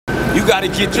You gotta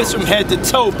get this from head to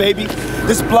toe, baby.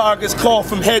 This blog is called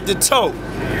From Head to Toe.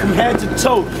 From head to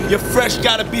toe. Your fresh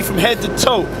gotta be from head to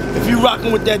toe. If you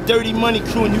rockin' with that dirty money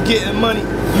crew and you getting money,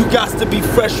 you got to be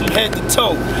fresh from head to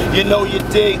toe. You know you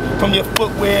dig, from your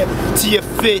footwear to your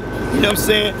fit, you know what I'm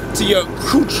saying, to your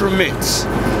accoutrements. You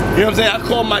know what I'm saying? I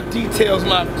call my details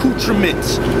my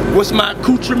accoutrements. What's my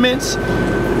accoutrements?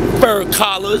 Fur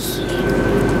collars,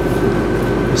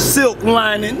 silk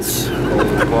linings,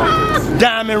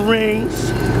 diamond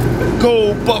rings,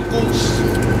 gold buckles,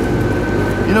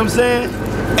 you know what I'm saying?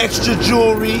 Extra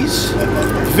jewelries,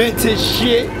 vintage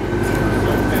shit,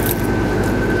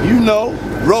 you know,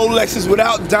 Rolexes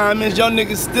without diamonds. Y'all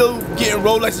niggas still getting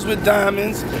Rolexes with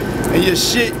diamonds, and your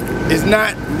shit is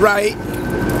not right.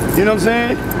 You know what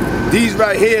I'm saying? These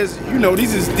right here, you know,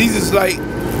 these is like,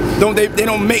 they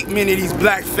don't make many of these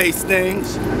blackface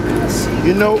things.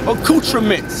 You know,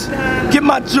 accoutrements. Get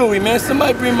my jewelry, man.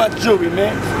 Somebody bring my jewelry,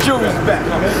 man. Jewelry's back,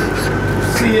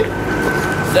 man. See it?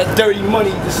 That dirty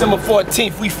money, December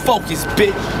 14th, we focus,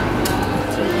 bitch.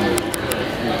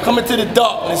 Coming to the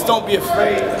darkness, don't be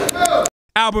afraid.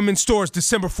 Album in stores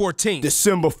December 14th.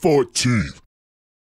 December 14th.